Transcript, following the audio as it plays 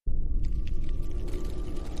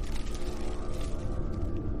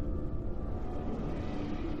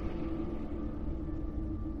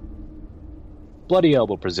Bloody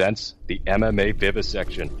Elbow presents the MMA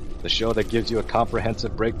Vivisection, the show that gives you a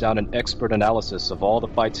comprehensive breakdown and expert analysis of all the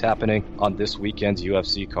fights happening on this weekend's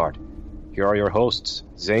UFC card. Here are your hosts,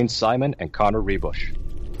 Zane Simon and Connor Rebush.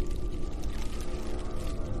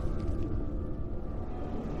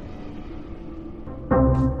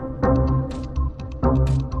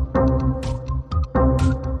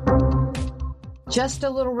 Just a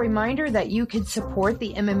little reminder that you can support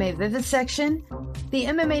the MMA Vivisection, the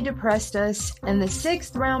MMA Depressed Us, and the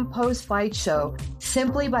 6th Round Post-Fight Show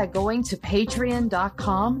simply by going to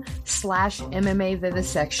patreon.com/MMA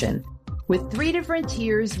Vivisection. With 3 different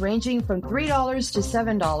tiers ranging from $3 to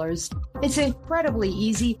 $7, it's incredibly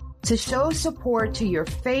easy to show support to your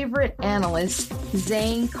favorite analysts,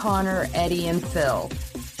 Zane, Connor, Eddie, and Phil.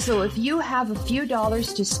 So if you have a few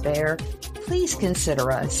dollars to spare, please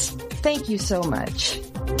consider us. Thank you so much.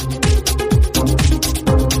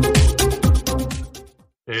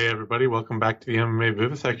 Hey everybody, welcome back to the MMA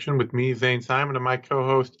Vivisection with me, Zane Simon, and my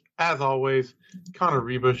co-host, as always, Connor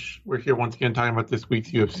Rebush. We're here once again talking about this week's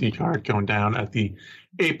UFC card going down at the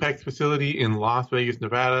Apex facility in Las Vegas,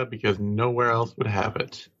 Nevada, because nowhere else would have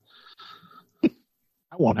it.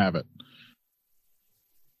 I won't have it.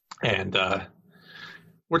 And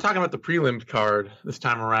we're talking about the prelims card this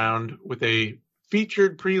time around with a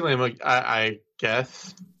featured prelim, I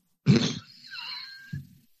guess,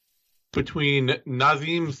 between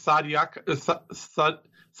Nazim Sadikov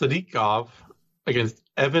against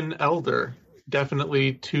Evan Elder.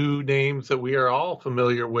 Definitely two names that we are all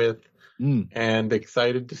familiar with and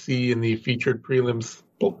excited to see in the featured prelims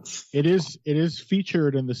books. It is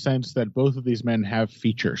featured in the sense that both of these men have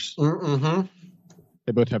features. Mm-hmm.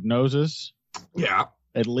 They both have noses. Yeah.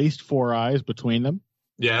 At least 4 eyes between them.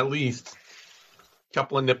 Yeah, at least.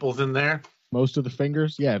 Couple of nipples in there. Most of the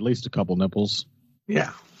fingers? Yeah, at least a couple nipples.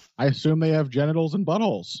 Yeah. I assume they have genitals and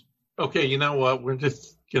buttholes. Okay, you know what? We're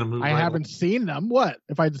just going to move I haven't seen them. What?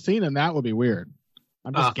 If I'd seen them, that would be weird.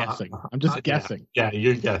 I'm just guessing. I'm just guessing. Yeah,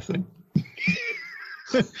 you're guessing.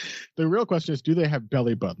 The real question is, do they have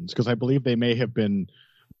belly buttons? Because I believe they may have been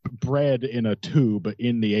bred in a tube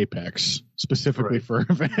in the Apex, specifically for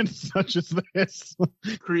events such as this.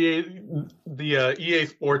 EA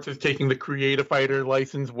Sports is taking the Create a Fighter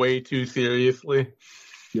license way too seriously.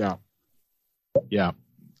 Yeah.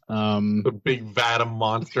 The big vat of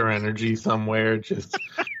Monster Energy somewhere, just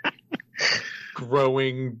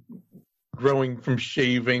growing from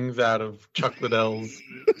shavings out of Chuck Liddell's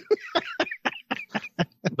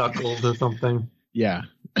knuckles or something. Yeah.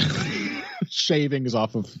 Shavings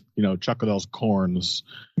off of, Chuck Liddell's corns.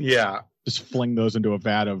 Yeah. Just fling those into a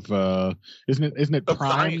vat of, isn't it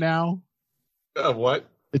Prime now? What?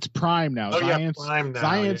 It's Prime now. Prime now.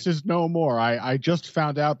 Science is no more. I just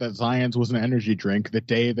found out that Science was an energy drink the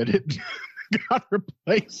day that it got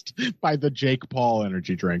replaced by the Jake Paul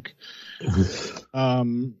energy drink. It's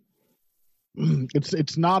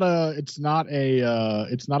not a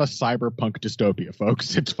cyberpunk dystopia,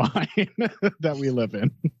 folks. It's fine that we live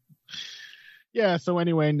in. Yeah, so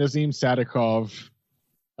anyway, Nazim Sadikov,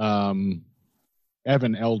 Evan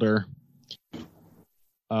Elder.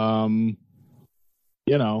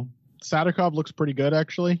 Sadikov looks pretty good,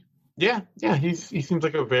 actually. Yeah, he seems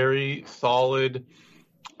like a very solid,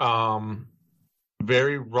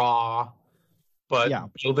 very raw, but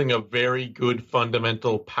building a very good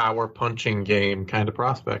fundamental power punching game kind of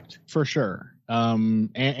prospect. For sure.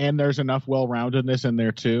 And there's enough well-roundedness in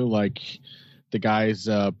there, too, like... The guy's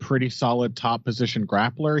a pretty solid top position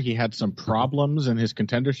grappler. He had some problems in his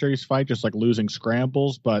Contender Series fight, just like losing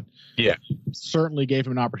scrambles, but certainly gave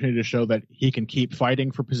him an opportunity to show that he can keep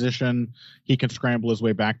fighting for position. He can scramble his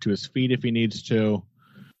way back to his feet if he needs to.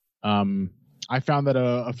 I found that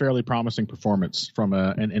a fairly promising performance from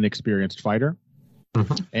an inexperienced fighter.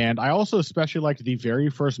 Mm-hmm. And I also especially liked the very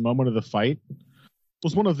first moment of the fight. It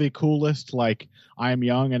was one of the coolest, like, I'm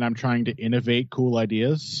young and I'm trying to innovate cool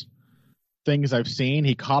ideas things I've seen.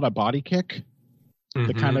 He caught a body kick,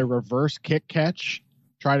 the kind of reverse kick catch,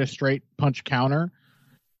 tried a straight punch counter,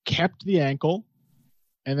 kept the ankle,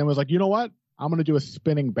 and then was like, you know what? I'm going to do a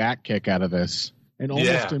spinning back kick out of this. And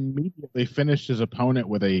almost immediately finished his opponent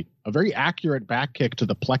with a very accurate back kick to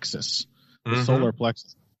the plexus, the solar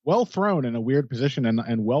plexus. Well thrown in a weird position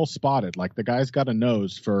and well spotted. Like the guy's got a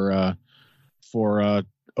nose for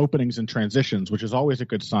openings and transitions, which is always a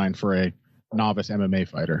good sign for a novice MMA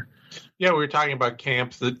fighter. Yeah, we were talking about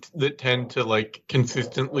camps that tend to like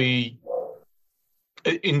consistently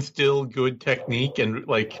instill good technique and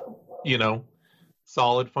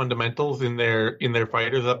solid fundamentals in their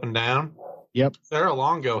fighters up and down. Yep. Sarah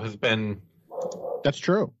Longo has been. That's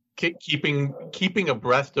true. Keeping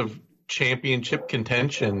abreast of championship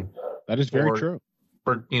contention That is very true.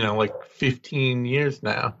 For, like 15 years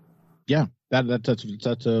now. Yeah,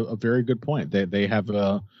 that's a very good point. They have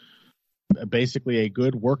basically a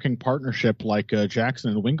good working partnership like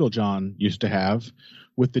Jackson and Winkeljohn used to have,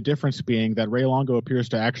 with the difference being that Ray Longo appears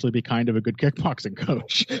to actually be kind of a good kickboxing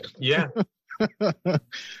coach. Yeah.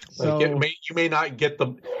 So you may not get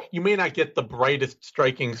the brightest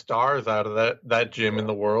striking stars out of that gym in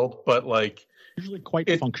the world, but like usually quite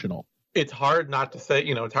functional. It's hard not to say,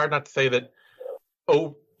 that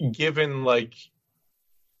given like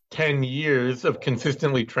 10 years of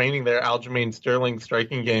consistently training there, Aljamain Sterling's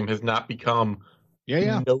striking game has not become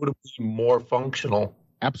notably more functional.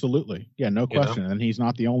 Absolutely. Yeah, no question. And he's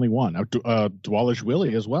not the only one.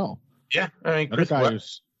 Dwalishvili as well. Yeah. I mean, Chris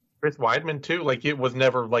Weidman too. Like, it was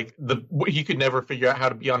never like he could never figure out how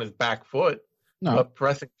to be on his back foot. No. But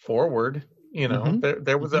pressing forward,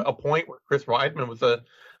 there was a point where Chris Weidman was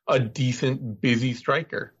a decent, busy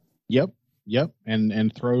striker. Yep,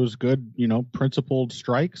 and throws good, principled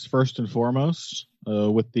strikes first and foremost,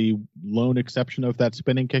 with the lone exception of that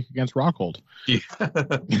spinning kick against Rockhold. Yeah.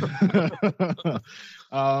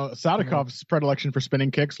 Sadikov's predilection for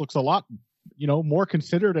spinning kicks looks a lot, more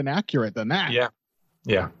considered and accurate than that.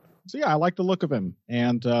 Yeah. So yeah, I like the look of him,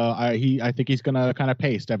 and I think he's gonna kind of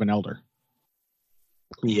pace Evan Elder,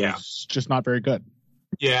 who's just not very good.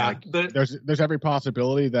 Yeah, there's every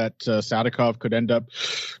possibility that Sadikov could end up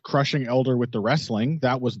crushing Elder with the wrestling.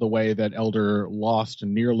 That was the way that Elder lost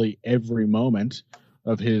nearly every moment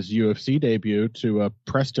of his UFC debut to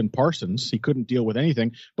Preston Parsons. He couldn't deal with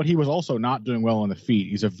anything, but he was also not doing well on the feet.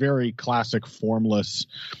 He's a very classic, formless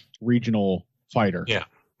regional fighter. Yeah,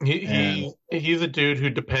 he's a dude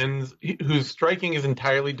whose striking is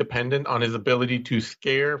entirely dependent on his ability to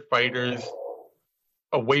scare fighters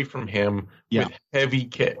away from him with heavy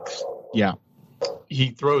kicks. Yeah. He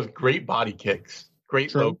throws great body kicks,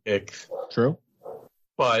 great low kicks. True.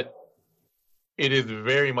 But it is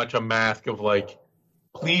very much a mask of like,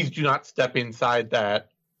 please do not step inside that.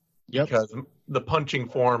 Yep. Because the punching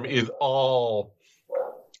form is all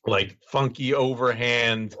like funky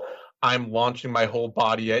overhand. I'm launching my whole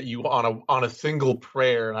body at you on a single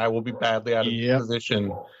prayer, and I will be badly out of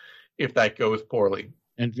position if that goes poorly.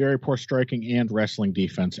 And very poor striking and wrestling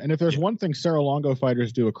defense. And if there's one thing Serra Longo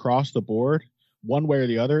fighters do across the board, one way or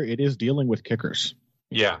the other, it is dealing with kickers.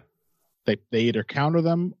 Yeah. They either counter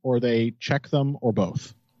them or they check them or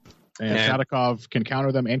both. And Sadikov can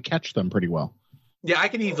counter them and catch them pretty well. Yeah, I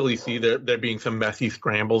can easily see there being some messy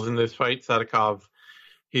scrambles in this fight. Sadikov,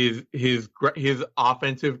 his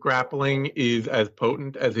offensive grappling is as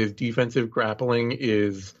potent as his defensive grappling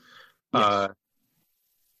is,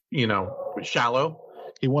 shallow.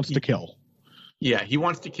 He wants to kill. Yeah, he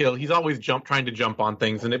wants to kill. He's always trying to jump on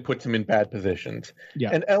things, and it puts him in bad positions.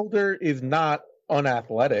 Yeah. And Elder is not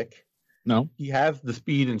unathletic. No. He has the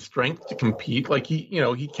speed and strength to compete. Like,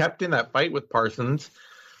 he kept in that fight with Parsons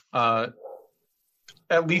at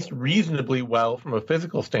least reasonably well from a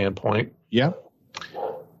physical standpoint. Yeah.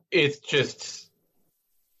 It's just,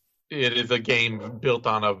 it is a game built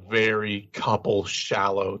on a very couple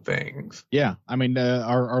shallow things. Yeah. I mean,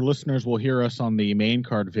 our listeners will hear us on the main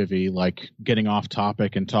card, Vivi, like getting off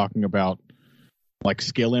topic and talking about like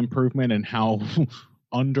skill improvement and how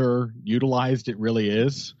underutilized it really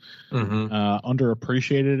is,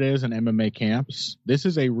 underappreciated it is in MMA camps. This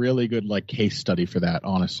is a really good like case study for that,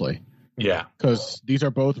 honestly. Yeah. Because these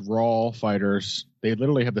are both raw fighters. They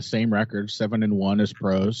literally have the same record, 7-1 as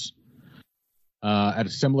pros. At a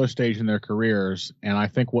similar stage in their careers, and I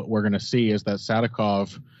think what we're going to see is that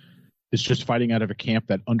Sadikov is just fighting out of a camp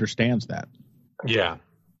that understands that. Yeah.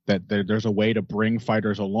 That there's a way to bring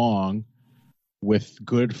fighters along with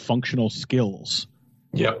good functional skills.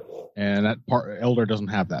 Yep. And that Elder doesn't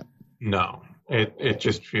have that. No. It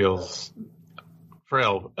just feels, for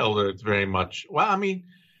Elder, it's very much, well, I mean,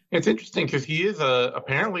 it's interesting because he is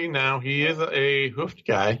apparently now he is a hoofed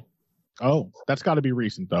guy. Oh, that's got to be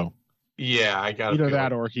recent, though. Yeah, I got either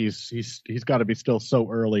that or he's got to be still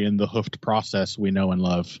so early in the hoofed process we know and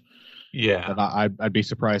love. Yeah, that I'd be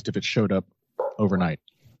surprised if it showed up overnight.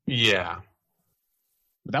 Yeah,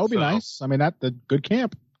 but that would be nice. I mean, the good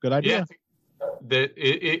camp, good idea. Yeah, that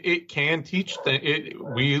it can teach.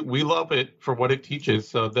 We love it for what it teaches.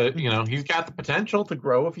 So that he's got the potential to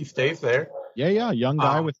grow if he stays there. Yeah, young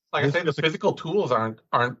guy with like I say, the physical tools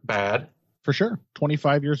aren't bad. For sure.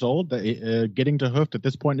 25 years old, getting to hoofed at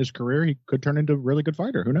this point in his career, he could turn into a really good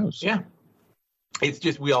fighter. Who knows? Yeah. It's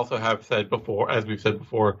just, we also have said before, as we've said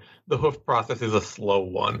before, the hoofed process is a slow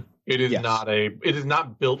one. It is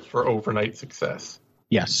not built for overnight success.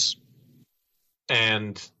 Yes.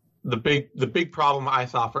 And the big problem I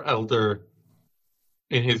saw for Elder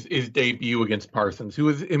in his debut against Parsons, who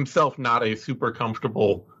is himself not a super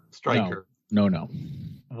comfortable striker. No.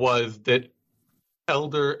 Was that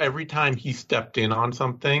Elder, every time he stepped in on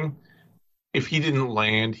something, if he didn't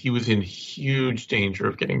land, he was in huge danger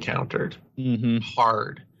of getting countered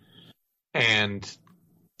hard. And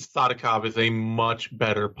Sadikov is a much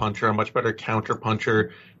better puncher, a much better counter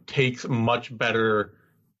puncher, takes much better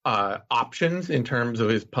options in terms of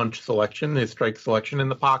his punch selection, his strike selection in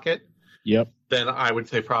the pocket. Yep. Than I would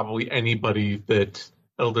say probably anybody that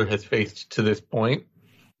Elder has faced to this point.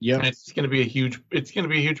 Yeah. And it's going to be a huge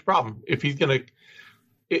problem. If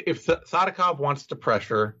Sadikov wants to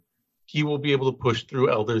pressure, he will be able to push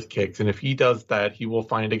through Elder's kicks. And if he does that, he will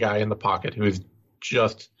find a guy in the pocket who is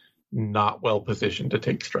just not well positioned to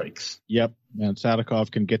take strikes. Yep. And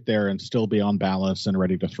Sadikov can get there and still be on balance and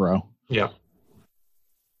ready to throw. Yep.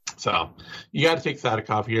 So you got to take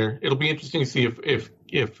Sadikov here. It'll be interesting to see if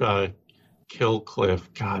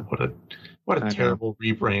Killcliff, God, what a terrible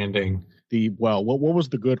rebranding. What was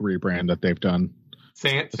the good rebrand that they've done?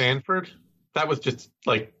 Sanford? That was just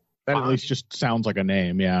like that at least just sounds like a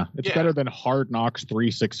name, yeah. It's better than Hard Knocks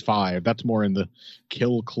 365. That's more in the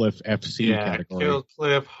Killcliff FC category.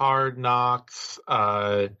 Killcliff, Hard Knocks,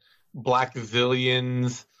 Black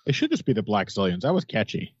Zillions. It should just be the Black Zillions. That was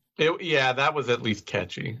catchy. That was at least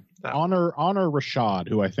catchy. Honor Rashad,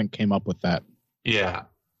 who I think came up with that. Yeah.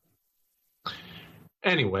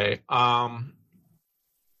 Anyway, odds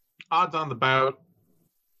on the bout.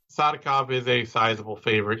 Sadikov is a sizable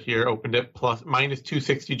favorite here. Opened at minus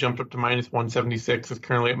 260, jumped up to minus 176, is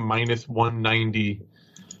currently at minus 190.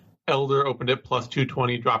 Elder opened at plus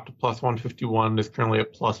 220, dropped to plus 151, is currently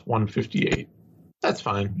at plus 158. That's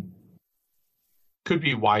fine. Could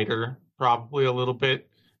be wider, probably a little bit.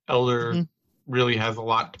 Elder really has a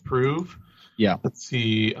lot to prove. Yeah. Let's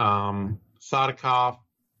see. Sadikov,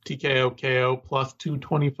 TKO, KO, plus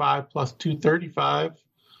 225, plus 235.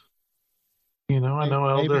 I know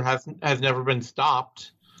Elder has never been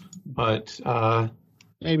stopped, but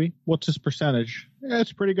maybe. What's his percentage? Yeah,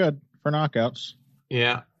 it's pretty good for knockouts.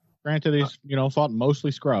 Yeah. Granted, he's fought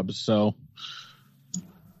mostly scrubs, so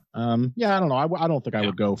I don't know. I don't think I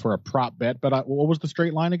would go for a prop bet, but what was the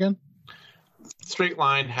straight line again? Straight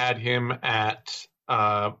line had him at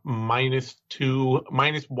minus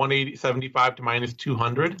 175 to minus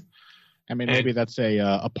 200. I mean, maybe that's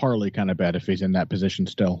a parlay kind of bet if he's in that position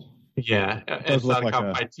still. Yeah, and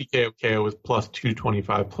Sadikov by TKO KO was plus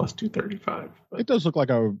 225, plus 235. But. It does look like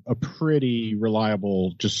a pretty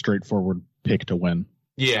reliable, just straightforward pick to win.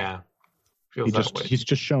 Yeah, feels that way. He's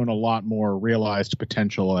just shown a lot more realized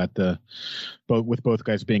potential with both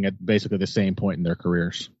guys being at basically the same point in their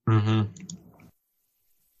careers. Mm-hmm.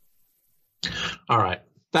 All right,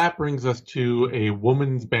 that brings us to a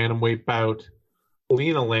women's bantamweight bout.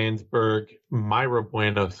 Lena Landsberg, Mayra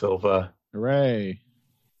Bueno Silva. Hooray!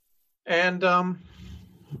 And, I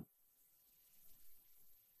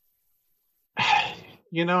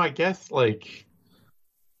guess,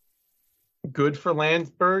 good for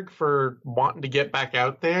Landsberg for wanting to get back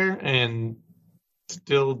out there and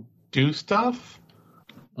still do stuff.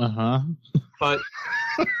 Uh-huh. But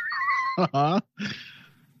uh-huh.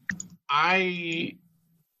 I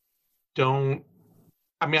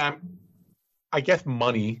guess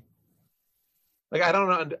money. I don't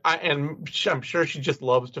know, and I'm sure she just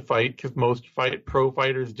loves to fight because most pro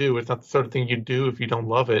fighters do. It's not the sort of thing you do if you don't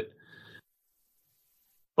love it.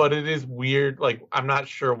 But it is weird. I'm not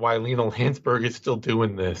sure why Lena Landsberg is still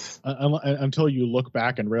doing this. Until you look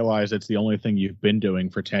back and realize it's the only thing you've been doing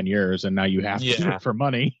for 10 years, and now you have to do it for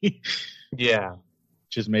money. Yeah.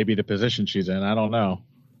 Which is maybe the position she's in. I don't know.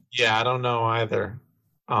 Yeah, I don't know either.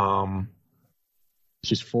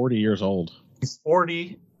 She's 40 years old. She's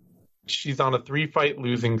 40. She's on a 3-fight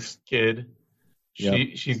losing skid.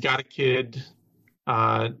 She's got a kid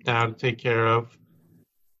now to take care of.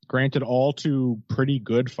 Granted, all two pretty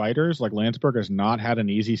good fighters. Landsberg has not had an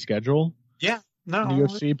easy schedule. Yeah, no. In the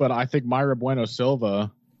UFC, but I think Mayra Bueno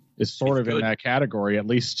Silva is sort of in that category, at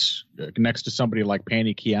least next to somebody like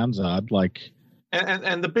Pani Kianzad.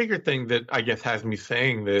 And the bigger thing that I guess has me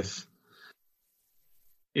saying this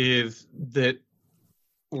is that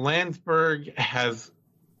Landsberg has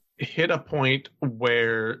hit a point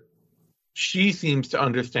where she seems to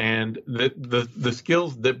understand that the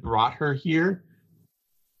skills that brought her here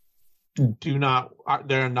they're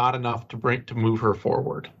not enough to move her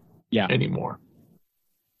forward anymore.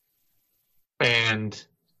 And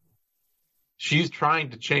she's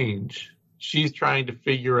trying to change. She's trying to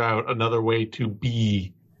figure out another way to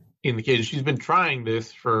be in the cage. She's been trying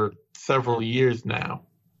this for several years now.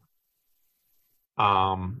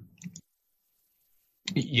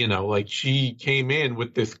 like she came in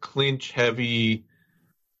with this clinch heavy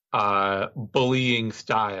bullying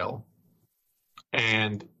style,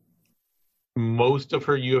 and most of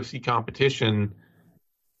her UFC competition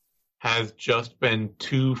has just been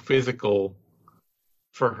too physical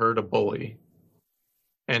for her to bully.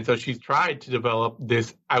 And so she's tried to develop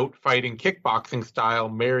this out-fighting kickboxing style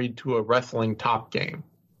married to a wrestling top game.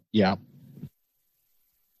 Yeah.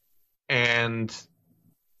 And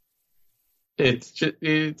it's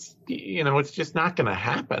just not going to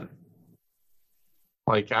happen.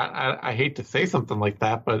 Like, I hate to say something like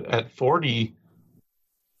that, but at 40,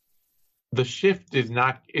 the shift is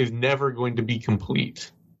never going to be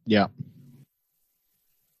complete. Yeah.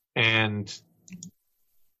 And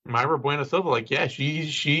Mayra Bueno Silva,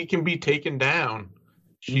 she can be taken down.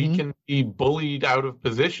 She can be bullied out of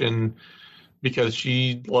position because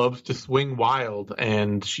she loves to swing wild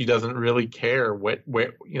and she doesn't really care what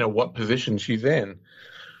position she's in.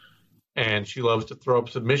 And she loves to throw up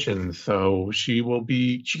submissions, so she can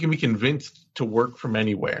be convinced to work from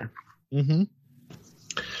anywhere. Mm-hmm.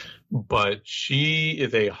 But she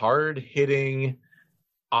is a hard-hitting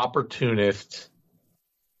opportunist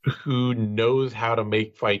who knows how to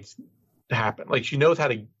make fights happen. Like, she knows how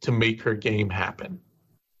to make her game happen.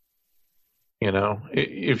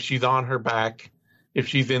 If she's on her back, if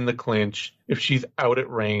she's in the clinch, if she's out at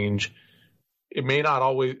range, it may not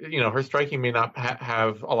always, her striking may not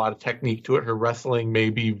have a lot of technique to it. Her wrestling may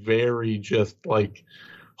be very just like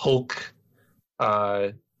Hulk,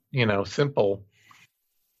 simple.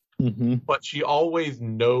 Mm-hmm. But she always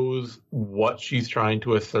knows what she's trying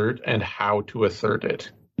to assert and how to assert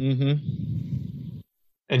it. Mm-hmm.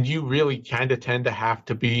 And you really kind of tend to have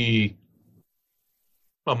to be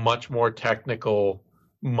a much more technical,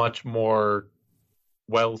 much more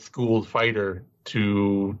well-schooled fighter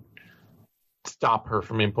to stop her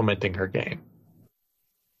from implementing her game.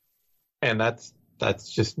 And that's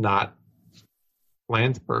just not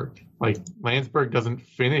Landsberg. Like, Landsberg doesn't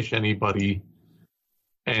finish anybody,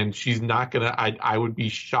 and she's not gonna. I would be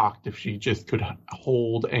shocked if she just could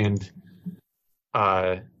hold and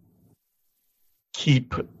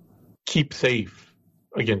keep safe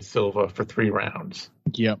against Silva for 3 rounds.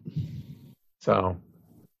 Yep. So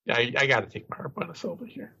I got to take Mayra Bueno Silva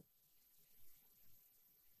here.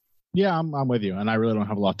 Yeah, I'm with you, and I really don't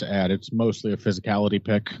have a lot to add. It's mostly a physicality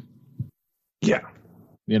pick. Yeah.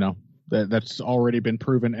 That's already been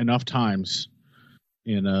proven enough times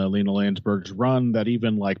in Lena Landsberg's run that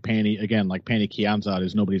even like Pani Kianzad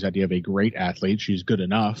is nobody's idea of a great athlete. She's good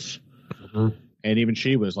enough. Mm-hmm. And even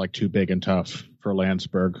she was like too big and tough for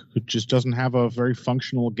Landsberg, who just doesn't have a very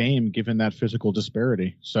functional game given that physical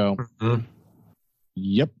disparity. So,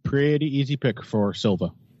 Yep, pretty easy pick for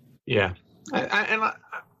Silva. Yeah.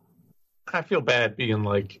 I feel bad being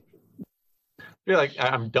like,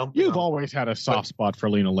 I'm dumping. You've always had a soft spot for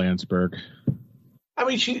Lena Landsberg. I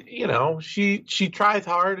mean, she tries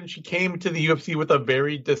hard, and she came to the UFC with a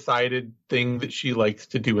very decided thing that she likes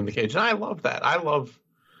to do in the cage. And I love that. I love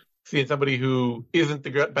seeing somebody who isn't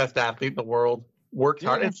the best athlete in the world works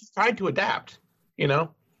hard, and she's tried to adapt.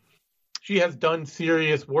 She has done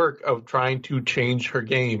serious work of trying to change her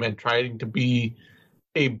game and trying to be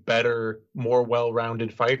a better, more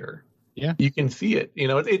well-rounded fighter. Yeah, you can see it.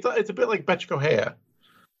 It's a bit like Betch Correia,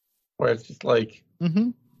 where it's just like,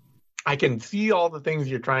 I can see all the things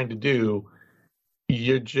you're trying to do.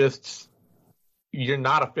 You're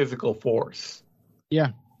not a physical force. Yeah,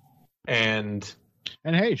 and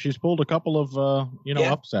hey, she's pulled a couple of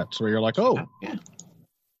upsets where you're like,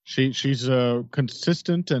 she's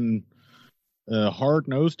consistent and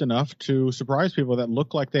hard-nosed enough to surprise people that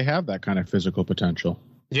look like they have that kind of physical potential.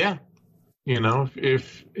 Yeah.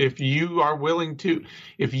 If you are willing to,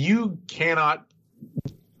 if you cannot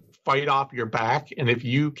fight off your back, and if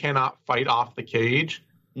you cannot fight off the cage,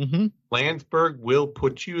 Landsberg will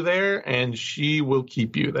put you there, and she will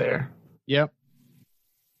keep you there. Yep.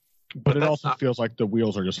 But it also feels like the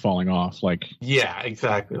wheels are just falling off. Like, yeah,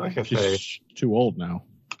 exactly. Like I say, she's too old now.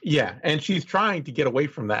 Yeah, and she's trying to get away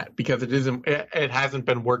from that because it hasn't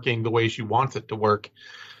been working the way she wants it to work.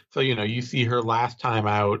 So, you see her last time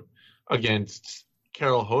out against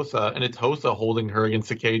Carol Hossa, and it's Hossa holding her against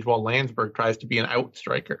the cage while Landsberg tries to be an out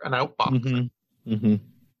striker, an out boxer.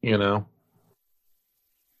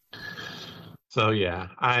 So, yeah,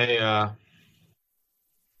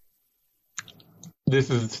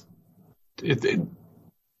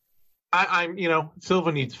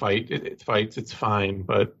 Silva needs fight. It fights. It's fine,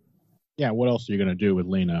 but yeah, what else are you going to do with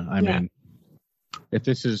Lena? I mean, if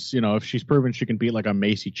this is, if she's proven she can beat like a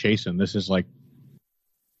Macy Chasen, this is like,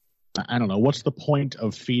 I don't know. What's the point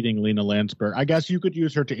of feeding Lena Landsberg? I guess you could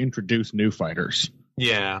use her to introduce new fighters.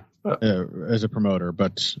 Yeah. As a promoter,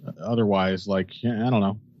 but otherwise, like, I don't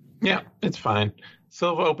know. Yeah, it's fine.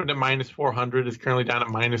 Silva opened at minus 400, is currently down at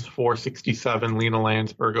minus 467. Lena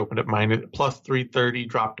Landsberg opened at plus 330,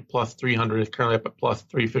 dropped to plus 300, is currently up at plus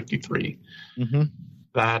 353. Mm-hmm.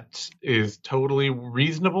 That is totally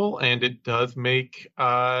reasonable, and it does make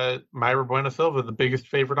Mayra Bueno Silva the biggest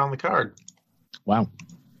favorite on the card. Wow.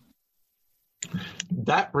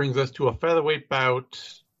 That brings us to a featherweight bout.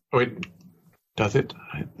 Oh, wait, does it?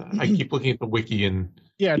 I keep looking at the wiki, and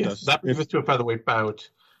yeah, it yes, does. That brings us to a featherweight bout.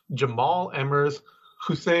 Jamal Emmers,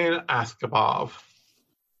 Hussein Askabov.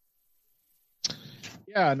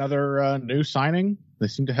 Yeah, another new signing. They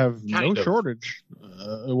seem to have no shortage.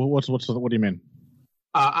 What do you mean?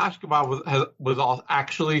 Askabov was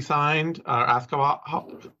actually signed.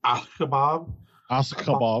 Askabov,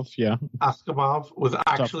 yeah. Askabov was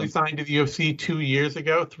actually signed to the UFC 3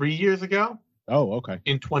 years ago. Oh, okay.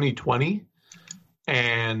 In 2020.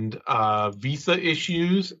 And visa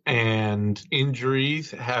issues and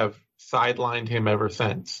injuries have sidelined him ever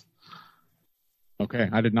since. Okay,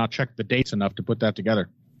 I did not check the dates enough to put that together.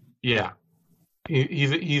 Yeah,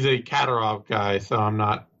 he's a Katarov guy, so I'm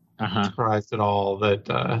not surprised at all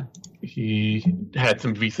that he had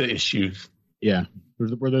some visa issues. Yeah,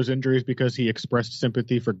 were those injuries because he expressed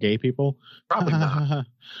sympathy for gay people? Probably not.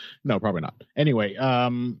 No, probably not. Anyway,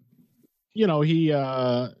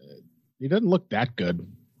 he doesn't look that good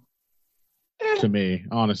to me,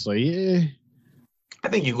 honestly. I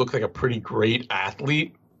think he looks like a pretty great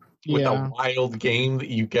athlete with a wild game that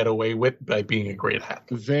you get away with by being a great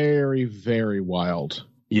athlete. Very, very wild.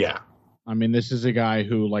 Yeah. I mean, this is a guy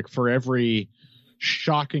who, like, for every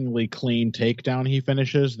shockingly clean takedown he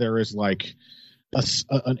finishes, there is, like,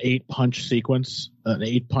 an 8-punch sequence, an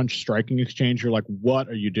 8-punch striking exchange. You're like, what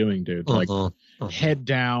are you doing, dude? Like, head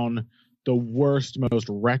down, the worst, most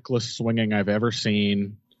reckless swinging I've ever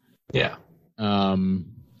seen. Yeah.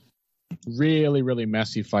 Really, really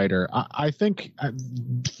messy fighter. I think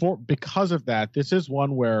because of that, this is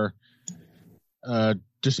one where,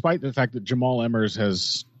 despite the fact that Jamal Emmers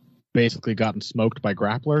has basically gotten smoked by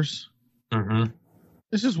grapplers,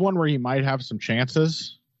 this is one where he might have some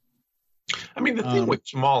chances. I mean, the thing with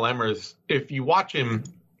Jamal Emmers, if you watch him,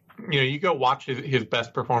 you go watch his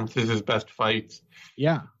best performances, his best fights.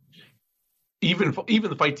 Yeah. Even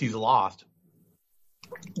the fights he's lost,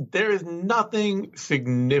 there is nothing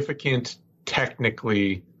significant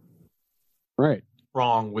technically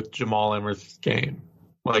wrong with Jamal Emmers' game.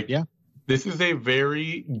 This is a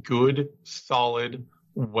very good, solid,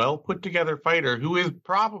 well put together fighter who is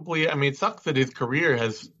probably, I mean, it sucks that his career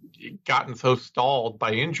has gotten so stalled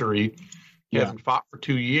by injury. He hasn't fought for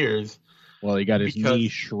 2 years. Well, he got his knee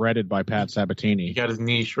shredded by Pat Sabatini.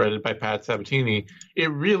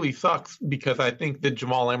 It really sucks because I think that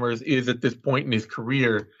Jamal Emmers is at this point in his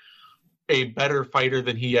career a better fighter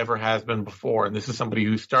than he ever has been before. And this is somebody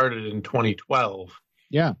who started in 2012.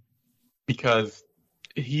 Yeah. Because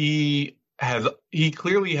he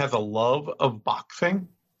clearly has a love of boxing.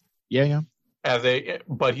 Yeah.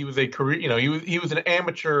 But he was a career, he was an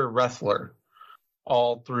amateur wrestler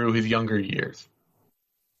all through his younger years.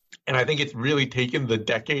 And I think it's really taken the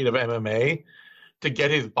decade of MMA to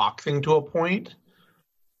get his boxing to a point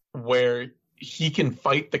where he can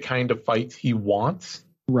fight the kind of fights he wants.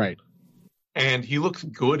 Right. And he looks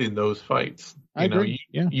good in those fights. I agree.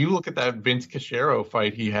 You look at that Vince Cachero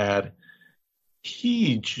fight he had,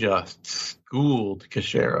 he just schooled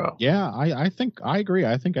Cachero. Yeah, I agree.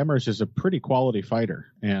 I think Emmers is a pretty quality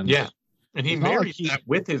fighter. And yeah. And he marries that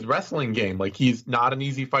with his wrestling game. Like, he's not an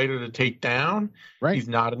easy fighter to take down. Right. He's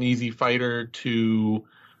not an easy fighter to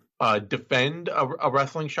defend a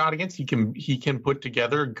wrestling shot against. He can put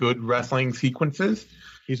together good wrestling sequences.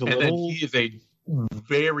 He is a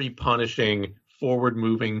very punishing,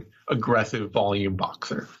 forward-moving, aggressive volume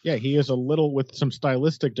boxer. Yeah, he is with some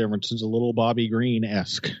stylistic differences, a little Bobby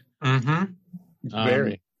Green-esque.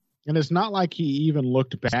 Very. And it's not like he even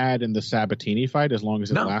looked bad in the Sabatini fight as long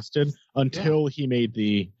as it lasted until he made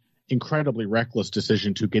the incredibly reckless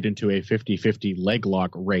decision to get into a 50-50 leg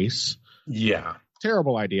lock race. Yeah.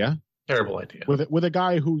 Terrible idea. With a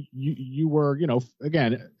guy who you were,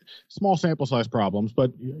 again, small sample size problems,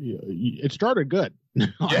 but it started good.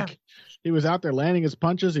 He was out there landing his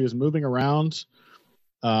punches. He was moving around.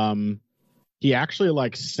 He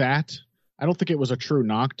actually sat. I don't think it was a true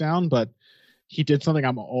knockdown, but he did something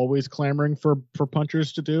I'm always clamoring for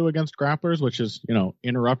punchers to do against grapplers, which is,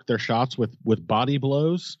 interrupt their shots with body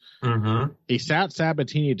blows. He sat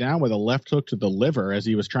Sabatini down with a left hook to the liver as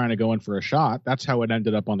he was trying to go in for a shot. That's how it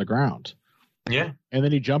ended up on the ground. Yeah. And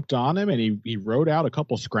then he jumped on him and he rode out a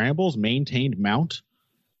couple scrambles, maintained mount.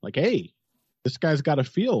 Like, hey, this guy's got a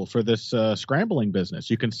feel for this scrambling business.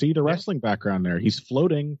 You can see the wrestling background there. He's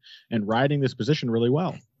floating and riding this position really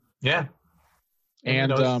well. Yeah.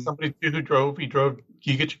 And somebody who he drove Giga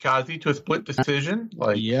Chikadze to a split decision.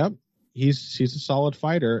 Yep. He's a solid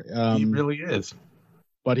fighter. He really is.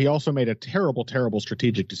 But he also made a terrible, terrible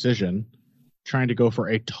strategic decision trying to go for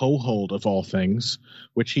a toe hold of all things,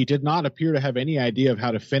 which he did not appear to have any idea of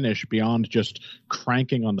how to finish beyond just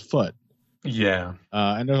cranking on the foot. Yeah.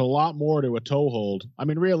 And there's a lot more to a toe hold. I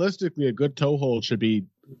mean, realistically, a good toe hold should be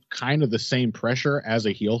kind of the same pressure as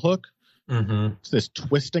a heel hook. Mm-hmm. It's this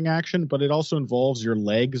twisting action, but it also involves your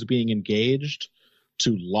legs being engaged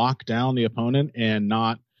to lock down the opponent and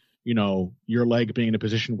not, your leg being in a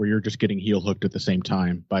position where you're just getting heel hooked at the same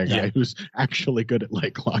time by a guy who's actually good at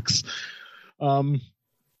leg locks.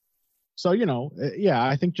 So,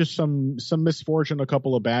 I think just some misfortune, a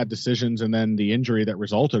couple of bad decisions, and then the injury that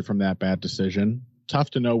resulted from that bad decision.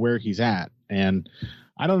 Tough to know where he's at. And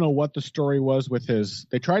I don't know what the story was with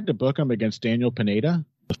they tried to book him against Daniel Pineda.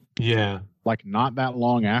 Yeah. Like not that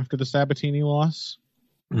long after the Sabatini loss.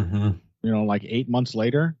 Mm-hmm. Like 8 months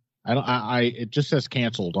later. It just says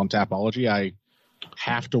canceled on Tapology. I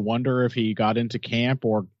have to wonder if he got into camp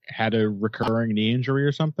or had a recurring knee injury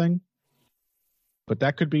or something. But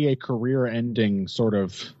that could be a career-ending sort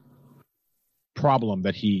of problem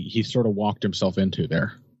that he sort of walked himself into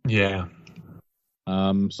there. Yeah.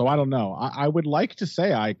 So I don't know. I would like to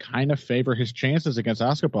say I kind of favor his chances against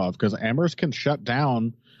Askapov because Emmers can shut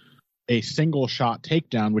down a single shot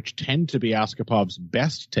takedown, which tend to be Askapov's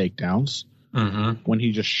best takedowns. Mm-hmm. When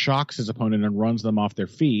he just shocks his opponent and runs them off their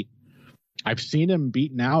feet. I've seen him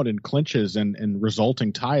beaten out in clinches and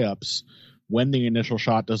resulting tie-ups when the initial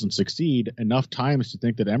shot doesn't succeed enough times to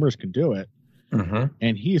think that Emmers can do it. Mm-hmm.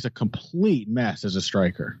 And he's a complete mess as a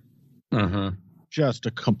striker. Mm-hmm. Just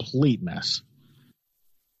a complete mess.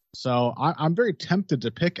 So I'm very tempted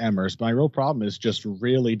to pick Emmers. My real problem is just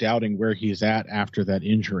really doubting where he's at after that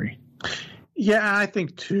injury. Yeah, I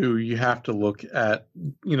think, too, you have to look at,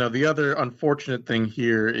 the other unfortunate thing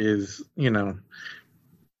here is, Emmers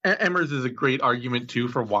is a great argument, too,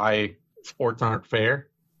 for why sports aren't fair.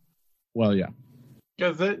 Well, yeah.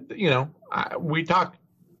 Because, we talk,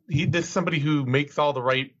 this is somebody who makes all the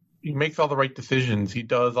right decisions. He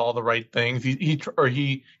does all the right things. He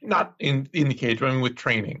not in the cage, but I mean with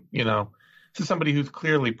training, This is somebody who's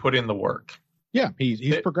clearly put in the work. Yeah,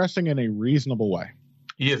 he's progressing in a reasonable way.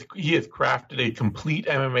 He has crafted a complete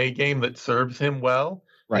MMA game that serves him well.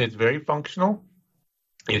 Right. And it's very functional.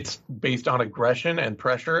 It's based on aggression and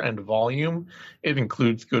pressure and volume. It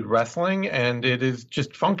includes good wrestling, and it is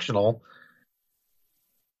just functional.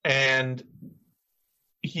 And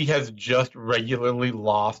he has just regularly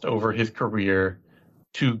lost over his career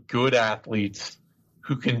to good athletes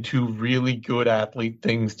who can do really good athlete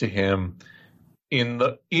things to him in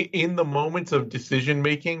the moments of decision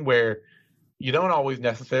making where you don't always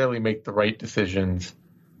necessarily make the right decisions.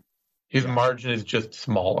 His margin is just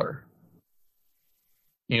smaller.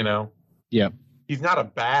 Yeah. He's not a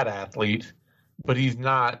bad athlete, but he's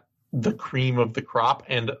not the cream of the crop.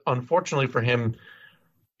 And unfortunately for him,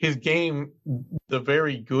 his game, the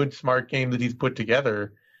very good, smart game that he's put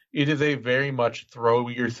together, it is a very much throw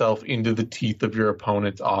yourself into the teeth of your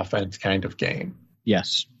opponent's offense kind of game.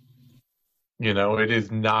 Yes. It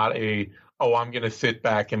is not I'm going to sit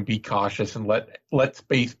back and be cautious and let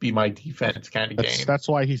space be my defense kind of game. That's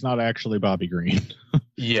why he's not actually Bobby Green.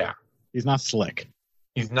 Yeah. He's not slick.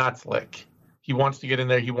 He's not slick. He wants to get in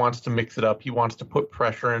there. He wants to mix it up. He wants to put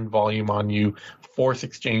pressure and volume on you, force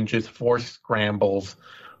exchanges, force scrambles,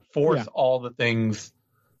 force all the things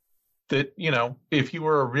that, if he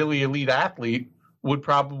were a really elite athlete, would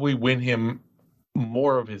probably win him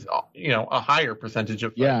more of his, a higher percentage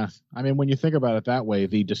of fights. Yeah. I mean, when you think about it that way,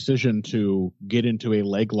 the decision to get into a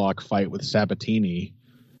leg lock fight with Sabatini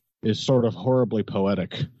is sort of horribly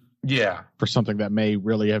poetic. Yeah. For something that may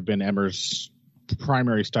really have been Emmers'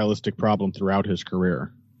 primary stylistic problem throughout his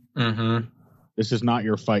career. Mm-hmm. This is not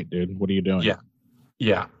your fight, dude. What are you doing? Yeah.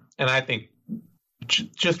 Yeah. And I think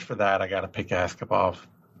just for that, I got to pick Askapov.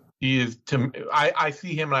 He is, I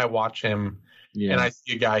see him and I watch him and I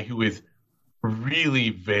see a guy who is really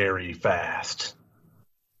very fast.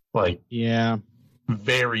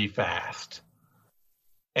 Very fast.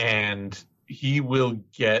 And he will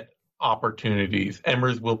get opportunities.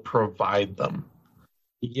 Emmers will provide them.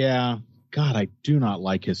 Yeah. God, I do not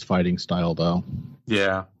like his fighting style, though.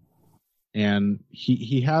 Yeah. And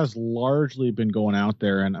he has largely been going out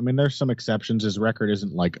there. And, I mean, there's some exceptions. His record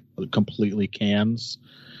isn't, completely cans.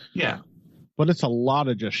 Yeah. But it's a lot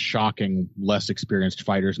of just shocking, less experienced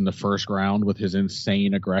fighters in the first round with his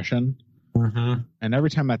insane aggression. Mm-hmm. And every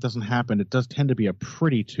time that doesn't happen, it does tend to be a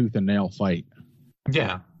pretty tooth and nail fight.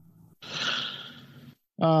 Yeah.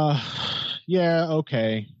 Yeah,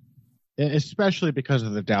 okay. Especially because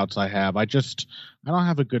of the doubts I have. I don't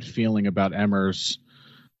have a good feeling about Emmer's,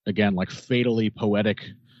 again, like fatally poetic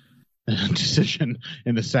decision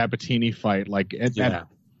in the Sabatini fight. Like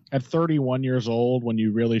at 31 years old, when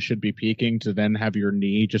you really should be peaking, to then have your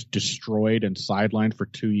knee just destroyed and sidelined for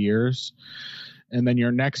 2 years. And then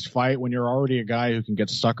your next fight, when you're already a guy who can get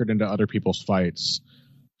suckered into other people's fights,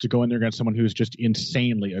 to go in there against someone who's just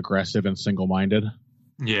insanely aggressive and single-minded.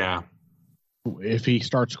 Yeah. If he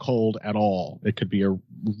starts cold at all, it could be a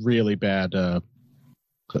really bad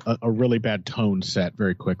tone set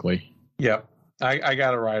very quickly. Yep. I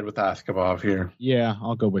got to ride with Askabov here. Yeah,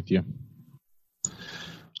 I'll go with you.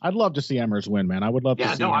 I'd love to see Emmers win, man. I would love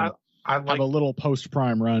to see him have a little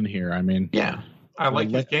post-prime run here. I mean, yeah, I like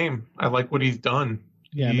his game. I like what he's done.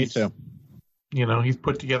 Yeah, me too. He's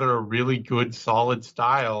put together a really good, solid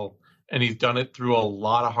style, and he's done it through a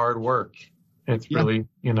lot of hard work. And it's really,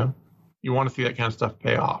 you want to see that kind of stuff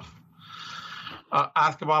pay off.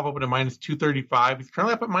 Askabov opened at minus 235. He's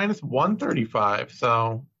currently up at minus 135.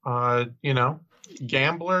 So,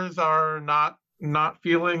 gamblers are not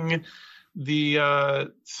feeling the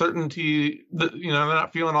certainty. They're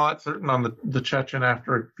not feeling all that certain on the Chechen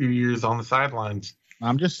after a few years on the sidelines.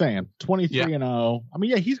 I'm just saying, 23-0. I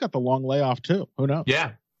mean, yeah, he's got the long layoff too. Who knows?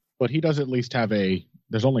 Yeah, but he does at least have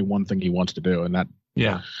there's only one thing he wants to do, and that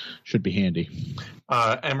should be handy.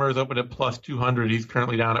 Emmers opened at plus 200. He's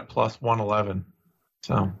currently down at plus 111.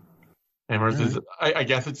 So Emmers is, I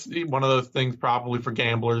guess it's one of those things probably for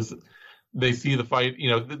gamblers. They see the fight,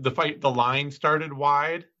 the line started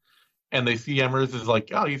wide, and they see Emmers as like,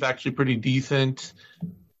 oh, he's actually pretty decent.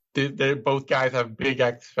 They're both guys have big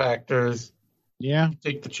X factors. Yeah.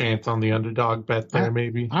 Take the chance on the underdog bet there,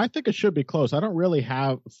 maybe. I think it should be close. I don't really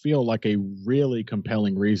feel like a really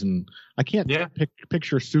compelling reason. I can't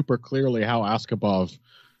picture super clearly how Askabov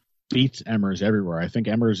beats Emmers everywhere. I think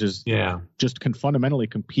Emmers is just can fundamentally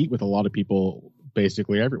compete with a lot of people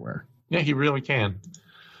basically everywhere. Yeah, he really can.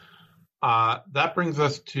 That brings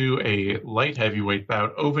us to a light heavyweight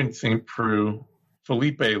bout. Ovince St. Preux,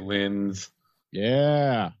 Felipe Lins.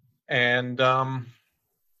 Yeah. And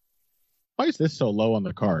why is this so low on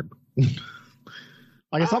the card?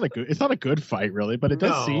 Like it's not a good fight really, but it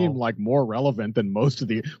does seem like more relevant than most of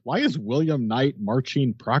the. Why is William Knight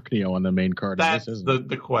Marcin Prachnio on the main card? That's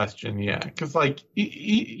the question, yeah. Because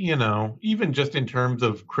even just in terms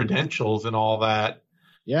of credentials and all that,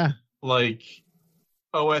 like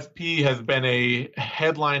OSP has been a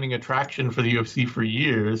headlining attraction for the UFC for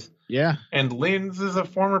years. Yeah, and Lins is a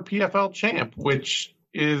former PFL champ, which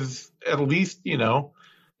is at least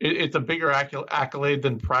it's a bigger accolade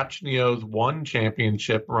than Prachnio's one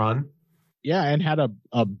championship run. Yeah, and had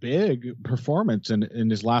a big performance in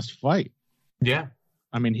his last fight. Yeah.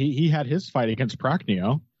 I mean, he had his fight against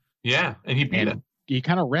Prachnio. Yeah, and he beat him. He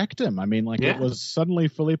kind of wrecked him. I mean, it was suddenly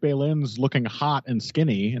Felipe Lins looking hot and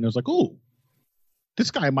skinny, and it was like, ooh, this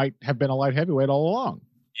guy might have been a light heavyweight all along.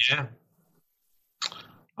 Yeah.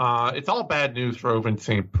 It's all bad news for Ovince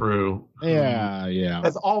St. Preux. Yeah.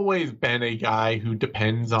 Has always been a guy who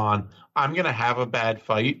depends on, I'm going to have a bad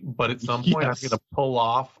fight, but at some point I'm going to pull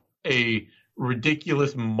off a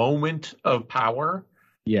ridiculous moment of power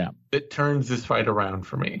that turns this fight around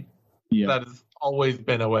for me. Yeah. That has always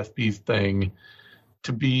been OSP's thing,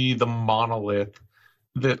 to be the monolith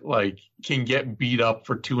that can get beat up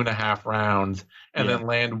for 2.5 rounds and then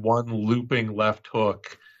land one looping left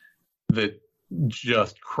hook that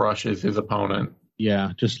just crushes his opponent.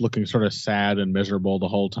 Yeah, just looking sort of sad and miserable the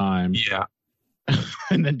whole time. Yeah.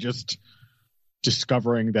 And then just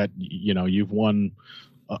discovering that, you've won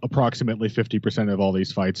approximately 50% of all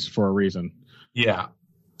these fights for a reason. Yeah.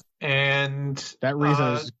 And that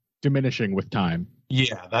reason is diminishing with time.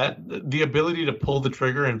 Yeah, that the ability to pull the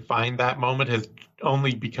trigger and find that moment has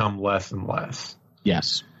only become less and less.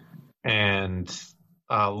 Yes. And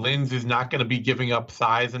Lins is not going to be giving up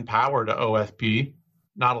size and power to OSP.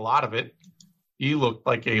 Not a lot of it. He looked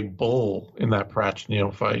like a bull in that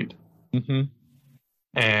Prachnio fight. Mm-hmm.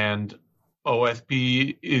 And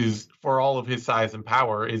OSP is, for all of his size and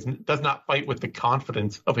power, does not fight with the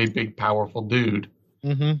confidence of a big, powerful dude.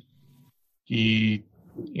 Mm-hmm. He,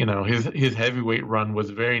 his heavyweight run was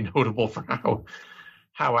very notable for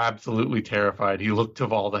how absolutely terrified he looked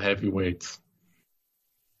of all the heavyweights.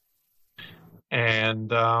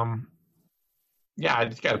 And, I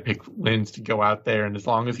just got to pick Lins to go out there. And as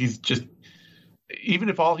long as he's even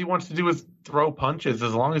if all he wants to do is throw punches,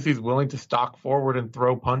 as long as he's willing to stalk forward and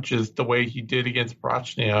throw punches the way he did against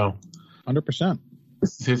Prachnio. 100%.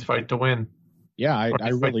 This is his fight to win. Yeah, I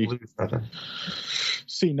really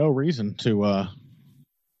see no reason to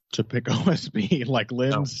pick OSP. Like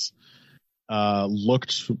Lynn's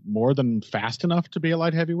looked more than fast enough to be a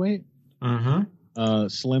light heavyweight.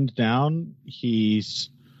 Slimmed down. He's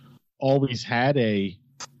always had a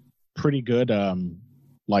pretty good a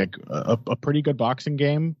pretty good boxing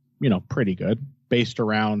game, pretty good, based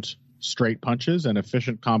around straight punches and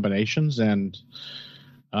efficient combinations, and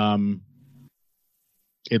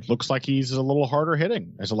it looks like he's a little harder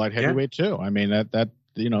hitting as a light heavyweight too. I mean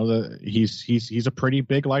he's a pretty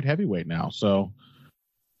big light heavyweight now. So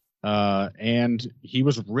and he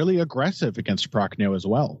was really aggressive against Prochnow as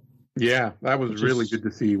well. Yeah, that was really good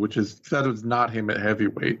to see, which is that was not him at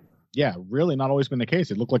heavyweight. Yeah, really not always been the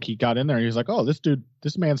case. It looked like he got in there and he was like, oh, this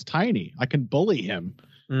man's tiny. I can bully him.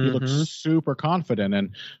 He looks super confident,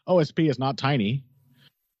 and OSP is not tiny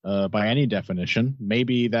by any definition.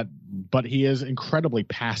 Maybe that, but he is incredibly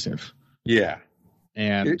passive. Yeah.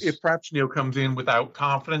 And if Prochnow comes in without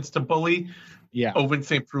confidence to bully, Ovince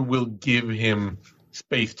St. Preux will give him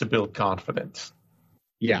space to build confidence.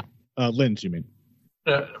 Yeah. Linz, you mean?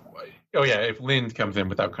 If Lynn comes in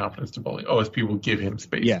without confidence to bully, OSP will give him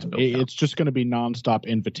space to build confidence. It's just going to be nonstop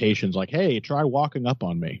invitations like, hey, try walking up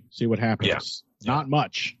on me. See what happens. Not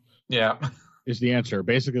much. Yeah. Is the answer.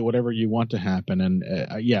 Basically, whatever you want to happen. And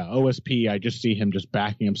OSP, I just see him just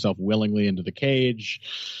backing himself willingly into the cage,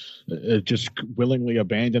 just willingly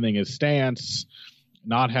abandoning his stance,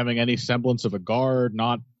 not having any semblance of a guard,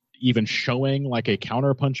 not even showing like a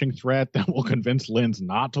counter-punching threat that will convince Linz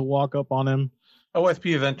not to walk up on him.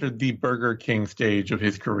 OSP has entered the Burger King stage of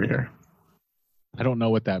his career. I don't know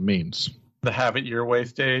what that means. The have it your way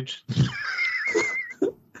stage.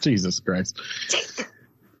 Jesus Christ.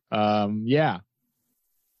 Yeah.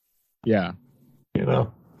 I'm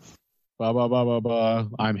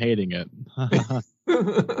hating it.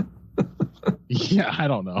 Yeah, I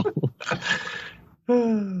don't know.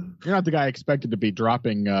 You're not the guy expected to be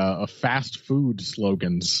dropping fast food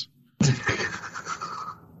slogans.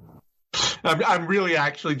 I'm really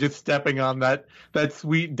actually just stepping on that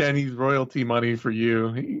sweet Denny's royalty money for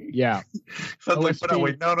you. Yeah. Suddenly,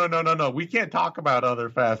 wait, no. We can't talk about other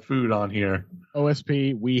fast food on here.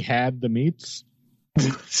 OSP, we had the meats.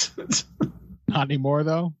 Not anymore,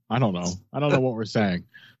 though. I don't know what we're saying.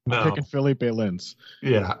 I'm picking Felipe Linz.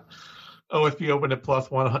 Yeah. OSP opened at plus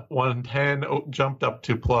 110, jumped up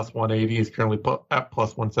to plus 180. Is currently at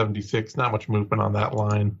plus 176. Not much movement on that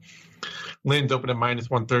line. Linz opened at minus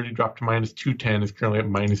 130, dropped to minus 210, is currently at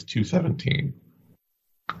minus 217.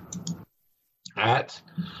 That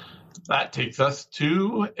takes us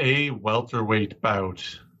to a welterweight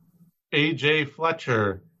bout. AJ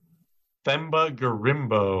Fletcher, Themba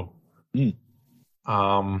Gorimbo.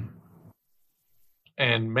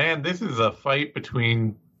 And man, this is a fight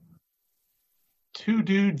between two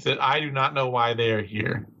dudes that I do not know why they are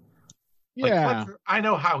here. Yeah. Fletcher, I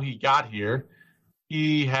know how he got here.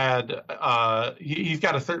 He had he's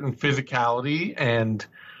got a certain physicality and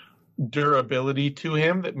durability to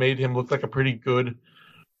him that made him look like a pretty good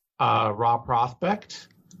raw prospect.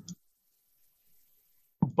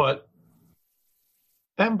 But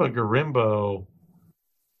Themba Gorimbo,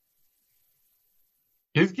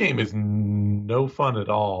 his game is no fun at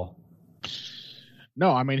all.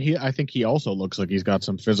 No, I mean I think he also looks like he's got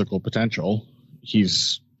some physical potential.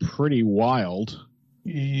 He's pretty wild.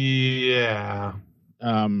 Yeah.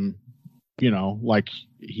 Like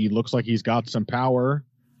he looks like he's got some power.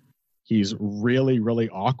 He's really, really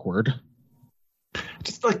awkward.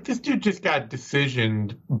 Just like this dude just got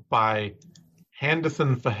decisioned by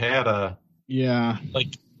Henderson Ferreira. Yeah.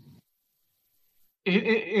 Like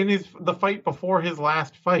in the fight before his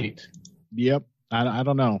last fight. Yep. I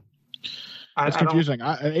don't know. It's confusing.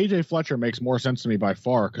 AJ Fletcher makes more sense to me by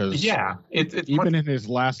far because it's even in his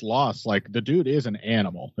last loss, like the dude is an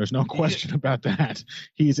animal. There's no question about that.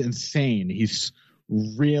 He's insane. He's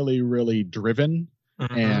really, really driven,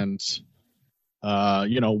 and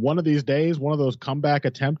one of these days, one of those comeback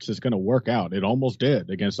attempts is going to work out. It almost did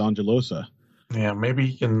against Angelosa. Yeah, maybe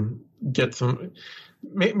he can get some.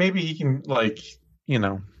 Maybe he can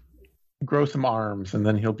grow some arms, and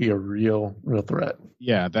then he'll be a real threat.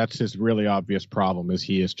 Yeah, that's his really obvious problem. Is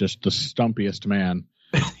he is just the stumpiest man.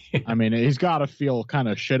 I mean, he's got to feel kind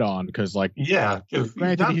of shit on because,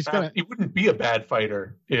 granted, he wouldn't be a bad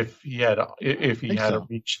fighter if he had a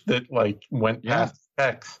reach that went past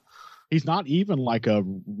X. He's not even like a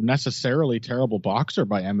necessarily terrible boxer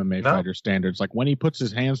by MMA fighter standards. Like when he puts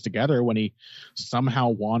his hands together, when he somehow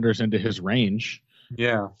wanders into his range,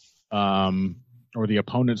 or the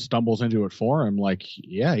opponent stumbles into it for him,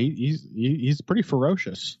 he's pretty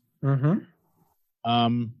ferocious.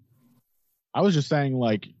 I was just saying,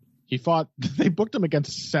 like, they booked him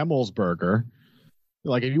against Semmelsberger.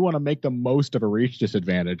 Like, if you want to make the most of a reach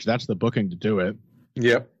disadvantage, that's the booking to do it.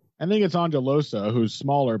 Yep. And then it's Angelosa, who's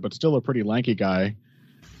smaller, but still a pretty lanky guy.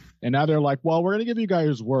 And now they're like, well, we're going to give you a guy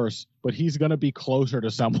who's worse, but he's going to be closer to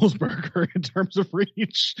Semmelsberger in terms of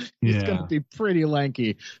reach. He's going to be pretty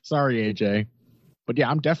lanky. Sorry, AJ. But yeah,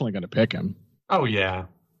 I'm definitely going to pick him. Oh, yeah.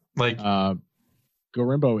 Like,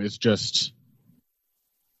 Gorimbo is just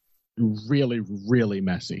really, really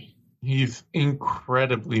messy. He's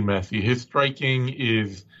incredibly messy. His striking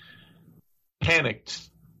is panicked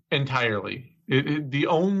entirely. The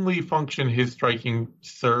only function his striking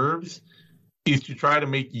serves is to try to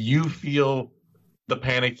make you feel the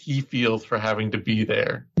panic he feels for having to be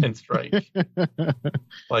there and strike.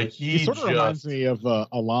 Like he sort of reminds me of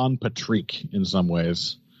Alain Patrick in some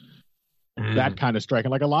ways. That kind of striking.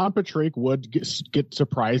 Like Alain Patrick would get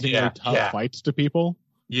surprisingly tough fights to people.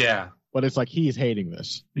 Yeah. But it's like he's hating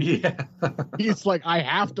this. Yeah. He's like, I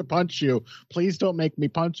have to punch you. Please don't make me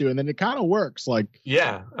punch you. And then it kind of works. Like,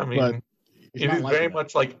 yeah. I mean, it is very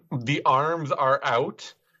much like the arms are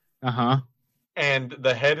out. And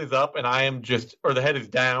the head is up and the head is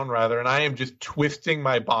down rather. And I am just twisting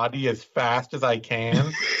my body as fast as I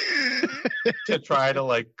can to try to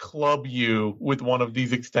like club you with one of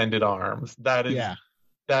these extended arms. That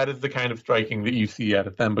is the kind of striking that you see at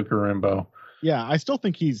Themba Gorimbo. Yeah, I still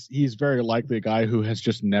think he's very likely a guy who has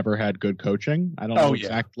just never had good coaching. I don't know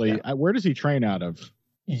exactly. Yeah. Where does he train out of?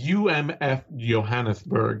 UMF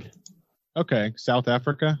Johannesburg. Okay, South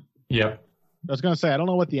Africa? Yep. I was going to say, I don't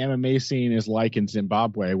know what the MMA scene is like in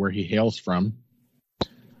Zimbabwe, where he hails from.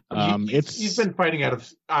 He's been fighting out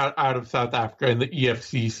of South Africa in the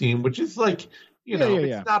EFC scene, which is like,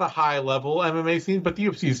 it's not a high level MMA scene, but the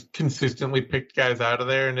UFC's consistently picked guys out of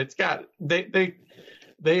there, and it's got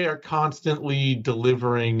they are constantly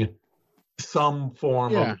delivering some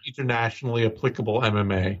form of internationally applicable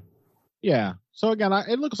MMA. Yeah. So again,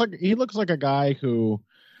 he looks like a guy who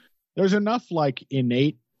there's enough like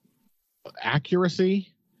innate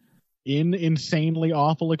accuracy in insanely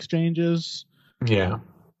awful exchanges. Yeah.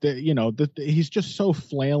 He's just so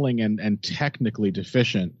flailing and technically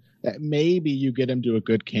deficient that maybe you get him to a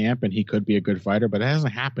good camp and he could be a good fighter, but it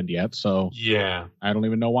hasn't happened yet. So yeah, I don't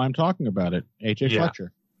even know why I'm talking about it. AJ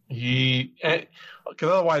Fletcher. Because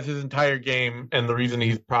otherwise his entire game, and the reason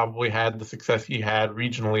he's probably had the success he had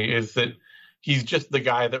regionally, is that he's just the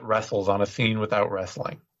guy that wrestles on a scene without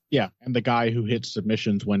wrestling. Yeah, and the guy who hits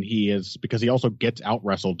submissions when because he also gets out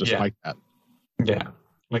wrestled despite that. Yeah.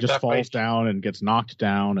 He just falls down and gets knocked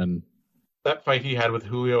down. And that fight he had with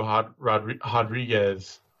Julio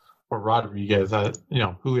Rodriguez,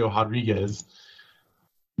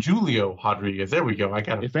 Julio Rodriguez. There we go. I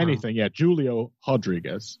got it. If anything, Julio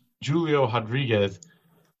Rodriguez.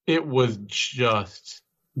 It was just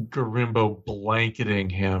Gorimbo blanketing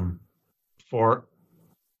him for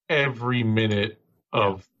every minute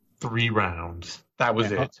of 3 rounds. That was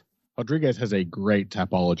it. Rodriguez has a great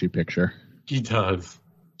Tapology picture. He does.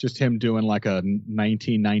 Just him doing like a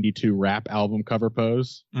 1992 rap album cover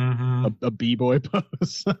pose. A B-boy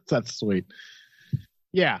pose. That's sweet.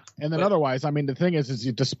 Yeah, and then otherwise, I mean, the thing is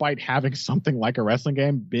despite having something like a wrestling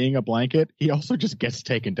game, being a blanket, he also just gets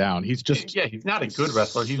taken down. He's just he's not a good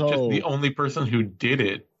wrestler. He's just the only person who did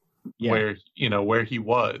it where he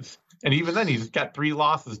was, and even then, he's got 3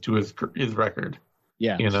 losses to his record.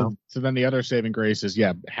 Yeah, So then the other saving grace is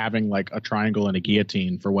having like a triangle and a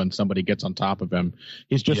guillotine for when somebody gets on top of him.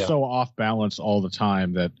 He's just so off balance all the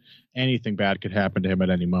time that anything bad could happen to him at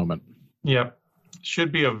any moment. Yep.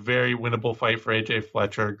 Should be a very winnable fight for AJ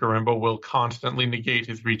Fletcher. Gorimbo will constantly negate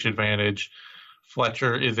his reach advantage.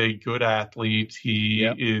 Fletcher is a good athlete. He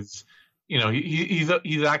is,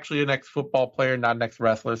 he's actually an ex-football player, not an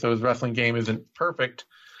ex-wrestler, so his wrestling game isn't perfect,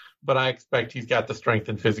 but I expect he's got the strength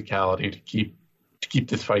and physicality to keep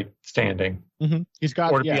this fight standing. Mm-hmm. He's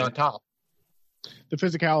got to be on top. The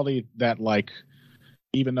physicality that, like,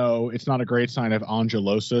 even though it's not a great sign if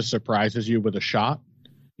Angelosa surprises you with a shot,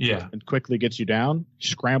 and quickly gets you down,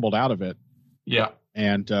 scrambled out of it. Yeah.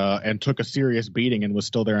 And took a serious beating and was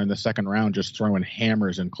still there in the second round, just throwing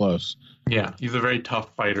hammers in close. Yeah, he's a very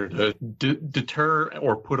tough fighter to deter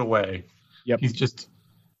or put away. Yep. He's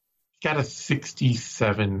got a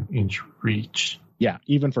 67-inch reach. Yeah,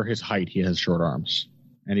 even for his height, he has short arms,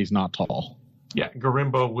 and he's not tall. Yeah,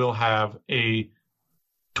 Gorimbo will have a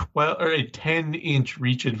 10-inch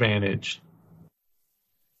reach advantage.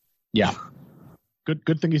 Yeah.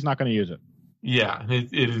 Good thing he's not going to use it. Yeah,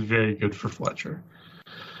 it is very good for Fletcher.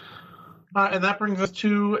 And that brings us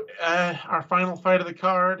to our final fight of the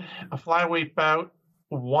card, a flyweight bout.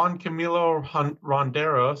 Juan Camilo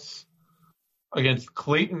Ronderos against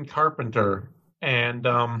Clayton Carpenter. And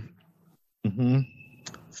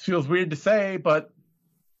this feels weird to say, but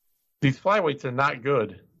these flyweights are not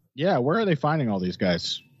good. Yeah, where are they finding all these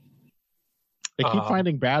guys? They keep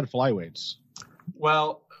finding bad flyweights.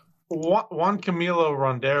 Well, Juan Camilo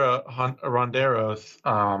Ronderos,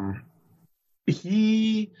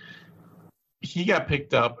 he got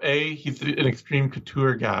picked up. He's an Extreme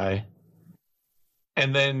Couture guy.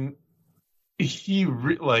 And then he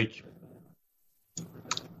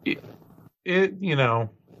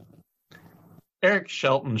Eric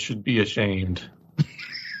Shelton should be ashamed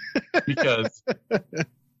because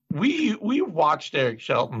we watched Eric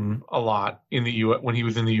Shelton a lot in the when he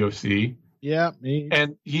was in the UFC. Yeah,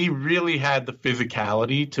 and he really had the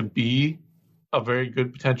physicality to be a very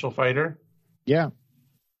good potential fighter. Yeah,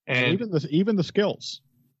 and even the skills.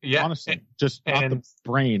 Yeah, honestly, just not the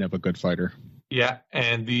brain of a good fighter. Yeah,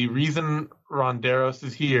 and the reason Ronderos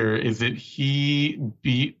is here is that he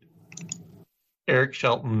beat Eric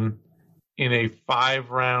Shelton in a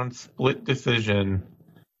 5-round split decision.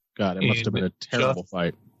 God, it must have been a terrible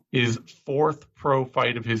fight. His 4th pro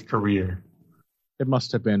fight of his career. It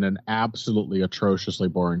must have been an absolutely atrociously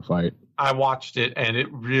boring fight. I watched it, and it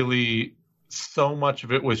really, so much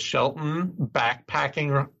of it was Shelton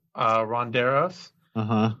backpacking Ronderos.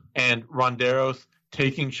 And Ronderos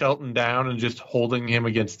taking Shelton down and just holding him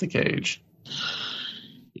against the cage.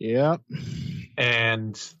 Yeah.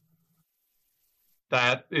 And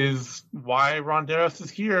that is why Ronderos is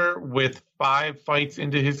here with 5 fights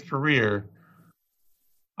into his career.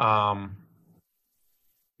 And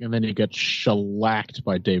then he gets shellacked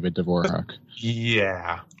by David Dvorak.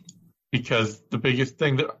 Yeah. Because the biggest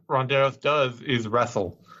thing that Ronderos does is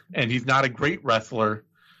wrestle. And he's not a great wrestler,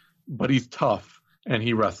 but he's tough and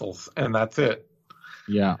he wrestles. And that's it.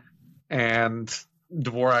 Yeah. And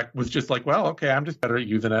Dvorak was just like, well, okay, I'm just better at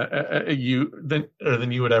you than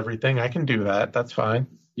you at everything. I can do that. That's fine.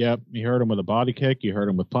 Yep. You heard him with a body kick. You heard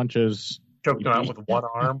him with punches. Choked him out with one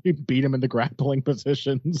arm. You beat him in the grappling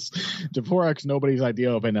positions. Dvorak's nobody's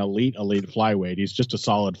idea of an elite flyweight. He's just a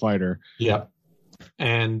solid fighter. Yeah.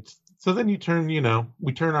 And so then we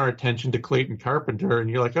turn our attention to Clayton Carpenter, and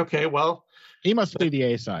you're like, okay, well, he must be the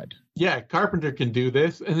A side. Yeah, Carpenter can do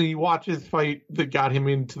this. And then you watch his fight that got him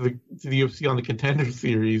into the UFC on the Contender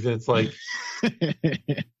Series, and it's like,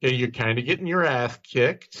 okay, you're kind of getting your ass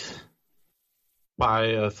kicked by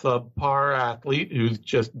a subpar athlete who's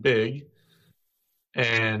just big,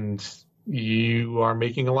 and you are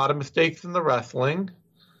making a lot of mistakes in the wrestling,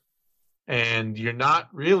 and you're not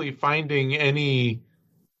really finding any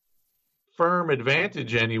firm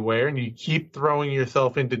advantage anywhere, and you keep throwing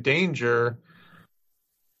yourself into danger.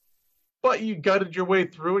 But you gutted your way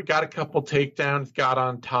through it, got a couple takedowns, got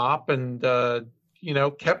on top, and,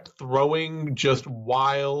 kept throwing just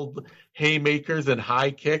wild haymakers and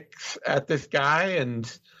high kicks at this guy, and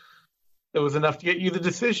it was enough to get you the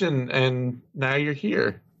decision, and now you're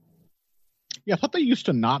here. Yeah, I thought they used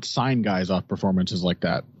to not sign guys off performances like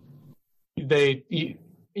that. Dana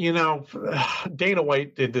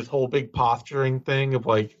White did this whole big posturing thing of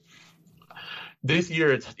like, this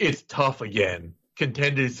year it's tough again.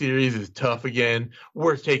 Contender Series is tough again.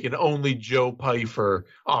 We're taking only Joe Pyfer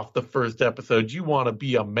off the first episode. You want to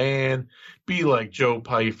be a man? Be like Joe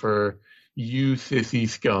Pyfer, you sissy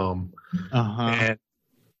scum. And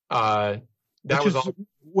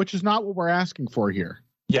which is not what we're asking for here.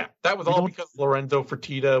 Yeah, that was all because Lorenzo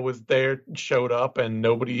Fertitta was there, showed up, and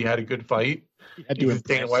nobody had a good fight.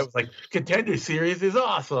 Dana White was like, Contender Series is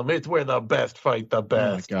awesome. It's where the best fight the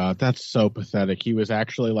best. Oh, my God. That's so pathetic. He was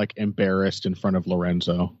actually, embarrassed in front of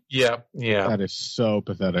Lorenzo. Yeah. That is so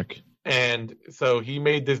pathetic. And so he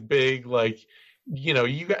made this big,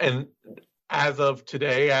 and as of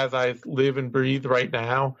today, as I live and breathe right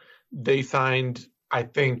now, they signed, I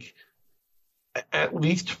think, at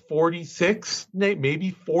least 46,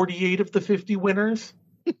 maybe 48 of the 50 winners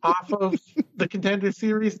off of the Contender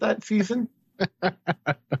Series that season.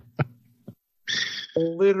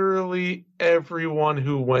 Literally everyone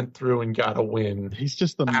who went through and got a win. He's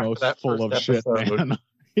just the most full of shit man.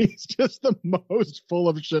 He's just the most full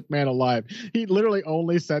of shit man alive. He literally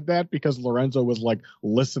only said that because Lorenzo was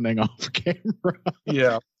listening off camera.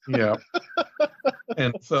 Yeah.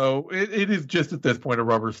 And so it is just at this point a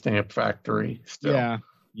rubber stamp factory still. Yeah.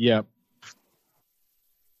 Yep.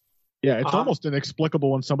 Yeah, it's almost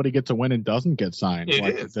inexplicable when somebody gets a win and doesn't get signed.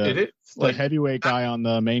 It is. The heavyweight guy on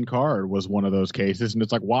the main card was one of those cases, and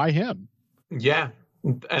it's like, why him? Yeah,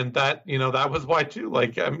 and that that was why too.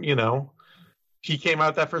 He came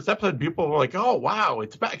out that first episode. People were like, "Oh wow,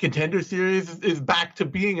 it's back! Contender Series is back to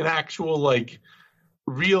being an actual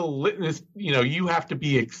real litmus. You have to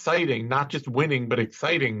be exciting, not just winning, but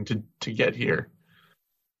exciting to get here.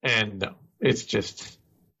 And no, it's just.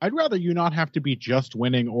 I'd rather you not have to be just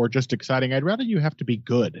winning or just exciting. I'd rather you have to be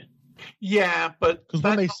good. Yeah, but because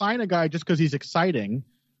when they sign a guy just because he's exciting,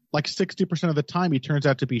 like 60% of the time he turns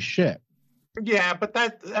out to be shit. Yeah, but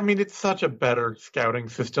it's such a better scouting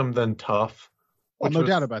system than tough. Well, no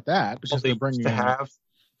doubt about that. It's just they're bringing in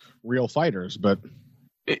real fighters, but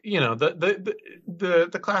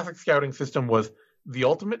the classic scouting system was the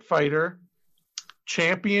Ultimate Fighter,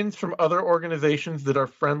 champions from other organizations that are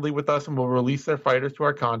friendly with us and will release their fighters to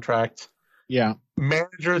our contracts. Yeah.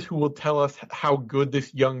 Managers who will tell us how good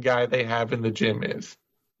this young guy they have in the gym is.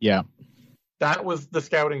 Yeah. That was the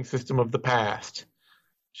scouting system of the past.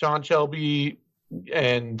 Sean Shelby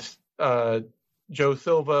and Joe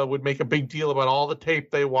Silva would make a big deal about all the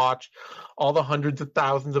tape they watch, all the hundreds of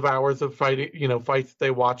thousands of hours of fighting, fights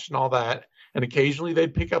they watched and all that. And occasionally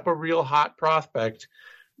they'd pick up a real hot prospect,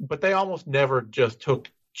 but they almost never just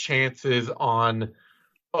took chances on,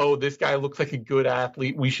 oh, this guy looks like a good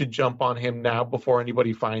athlete, we should jump on him now before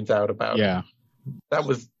anybody finds out about him. That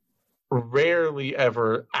was rarely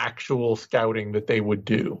ever actual scouting that they would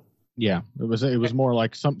do. Yeah, it was more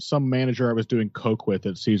like some manager I was doing coke with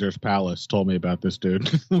at Caesar's Palace told me about this dude.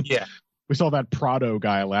 Yeah. We saw that Prado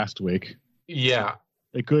guy last week. Yeah.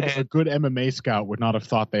 A good MMA scout would not have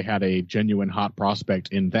thought they had a genuine hot prospect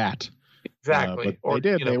in that. Exactly. But they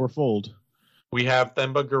did. They were fooled. We have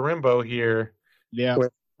Themba Garimbo here. Yeah.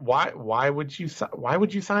 Why would you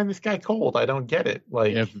sign this guy cold? I don't get it.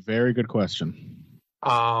 Very good question.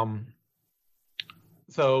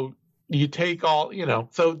 So you take all,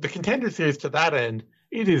 so the Contender Series to that end,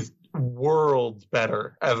 it is worlds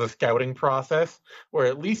better as a scouting process, where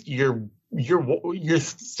at least you're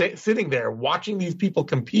sitting there watching these people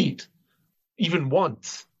compete even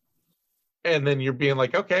once, and then you're being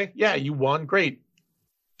like, okay, yeah, you won, great,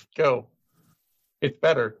 go. It's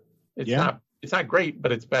better. It's not great,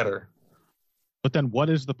 but it's better. But then what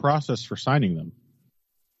is the process for signing them?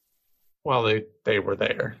 Well, they were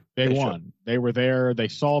there. They won. They were there. They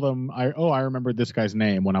saw them. I remember this guy's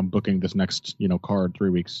name when I'm booking this next, card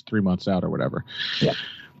 3 months out or whatever. Yeah.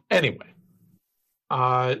 Anyway,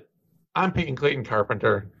 I'm picking Clayton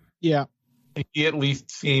Carpenter. Yeah. He at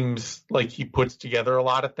least seems like he puts together a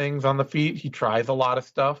lot of things on the feet. He tries a lot of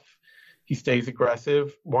stuff. He stays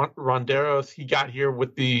aggressive. Ronderos, he got here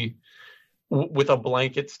with a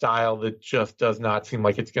blanket style that just does not seem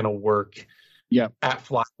like it's going to work. Yeah, at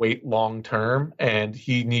flyweight long term, and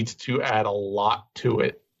he needs to add a lot to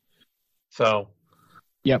it. So,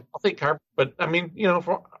 yeah, I'll think Carpenter. But if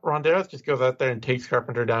Ronderos just goes out there and takes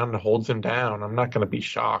Carpenter down and holds him down, I'm not going to be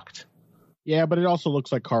shocked. Yeah, but it also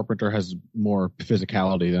looks like Carpenter has more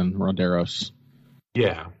physicality than Ronderos.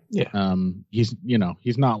 Yeah. He's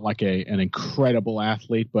not like an incredible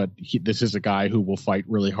athlete, but this is a guy who will fight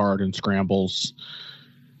really hard in scrambles.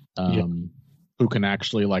 Who can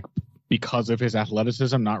actually because of his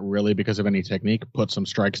athleticism, not really because of any technique, put some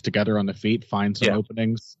strikes together on the feet, find some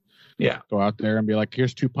openings. Yeah. Go out there and be like,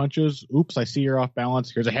 here's 2 punches. Oops, I see you're off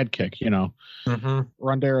balance. Here's a head kick, Mm-hmm.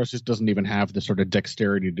 Ronderos just doesn't even have the sort of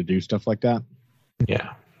dexterity to do stuff like that.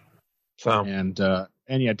 Yeah. So. And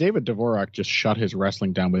David Dvorak just shut his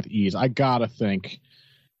wrestling down with ease. I gotta think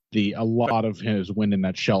a lot of his win in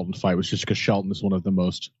that Shelton fight was just because Shelton is one of the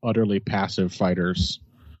most utterly passive fighters.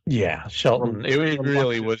 Yeah, Shelton. It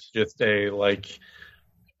really was just a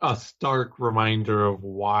stark reminder of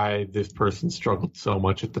why this person struggled so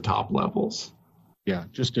much at the top levels. Yeah,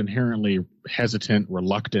 just inherently hesitant,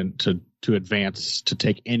 reluctant to advance, to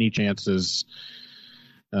take any chances.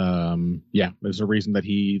 There's a reason that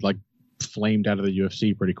he flamed out of the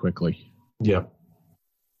UFC pretty quickly. Yep.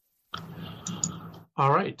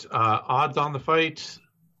 All right, odds on the fight.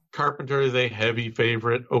 Carpenter is a heavy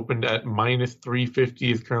favorite, opened at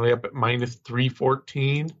 -350, is currently up at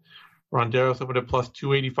 -314. Ronderos opened at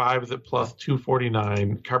 +285, is at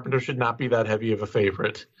 +249. Carpenter should not be that heavy of a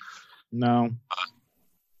favorite. No.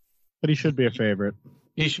 But he should be a favorite.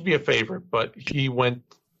 He should be a favorite, but he went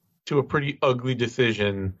to a pretty ugly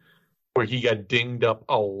decision where he got dinged up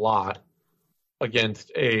a lot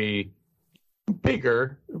against a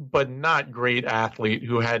bigger but not great athlete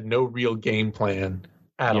who had no real game plan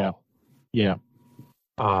at all. Yeah.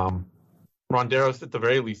 Ronderos, at the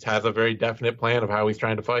very least, has a very definite plan of how he's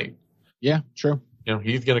trying to fight. Yeah, true.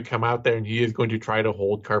 He's going to come out there and he is going to try to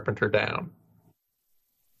hold Carpenter down.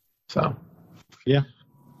 So. Yeah.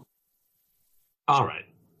 All right.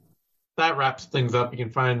 that wraps things up. You can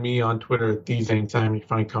find me on Twitter at @TheZaneTime. You can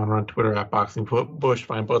find Connor on Twitter at BoxingBush.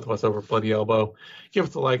 Find both of us over Bloody Elbow. Give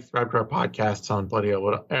us a like, subscribe to our podcasts on Bloody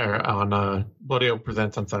Elbow, Bloody Elbow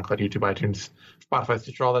Presents on SoundCloud, YouTube, iTunes, Spotify,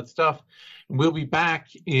 Stitcher, all that stuff. And we'll be back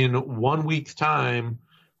in 1 week's time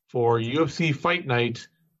for UFC Fight Night,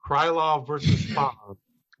 Krylov versus Spawn.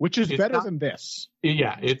 Which is better than this.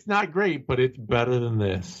 Yeah, it's not great, but it's better than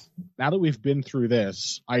this. Now that we've been through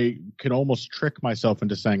this, I can almost trick myself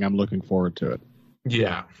into saying I'm looking forward to it.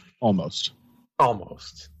 Yeah. Almost. All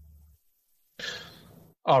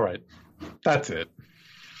right. That's it.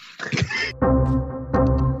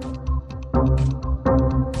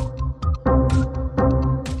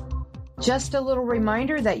 Just a little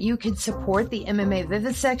reminder that you can support the MMA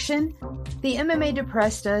Vivisection, the MMA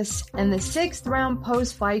Depressed Us, and the 6th Round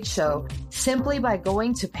Post-Fight Show simply by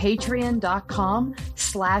going to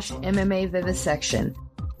patreon.com/MMA Vivisection.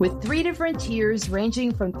 With 3 different tiers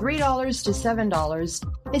ranging from $3 to $7,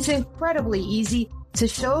 it's incredibly easy to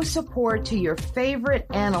show support to your favorite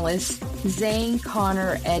analysts, Zane,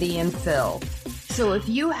 Connor, Eddie, and Phil. So if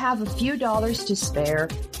you have a few dollars to spare,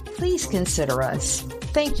 please consider us.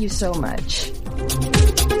 Thank you so much.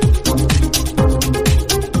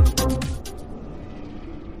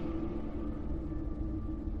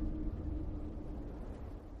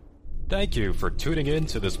 Thank you for tuning in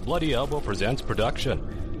to this Bloody Elbow Presents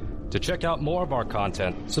production. To check out more of our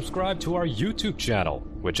content, subscribe to our YouTube channel,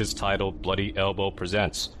 which is titled Bloody Elbow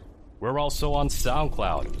Presents. We're also on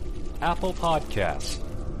SoundCloud, Apple Podcasts,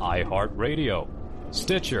 iHeartRadio,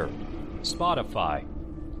 Stitcher, Spotify,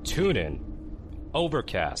 TuneIn,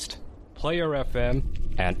 Overcast, Player FM,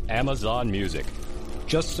 and Amazon Music.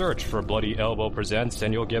 Just search for Bloody Elbow Presents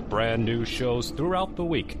and you'll get brand new shows throughout the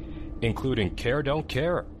week, including Care Don't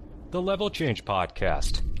Care, the Level Change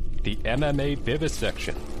Podcast, the MMA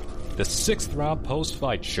Vivisection, the 6th Round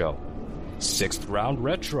Post-Fight Show, 6th Round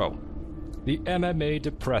Retro, the MMA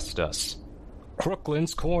Depressed Us,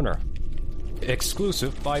 Crooklyn's Corner,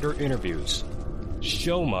 exclusive fighter interviews,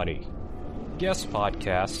 show money, guest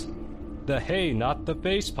podcasts, the Hey Not the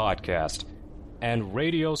Face podcast, and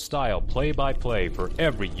radio-style play-by-play for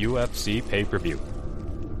every UFC pay-per-view.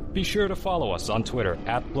 Be sure to follow us on Twitter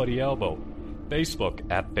at Bloody Elbow, Facebook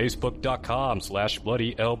at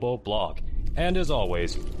facebook.com/BloodyElbowBlog, and as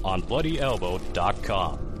always, on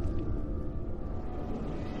BloodyElbow.com.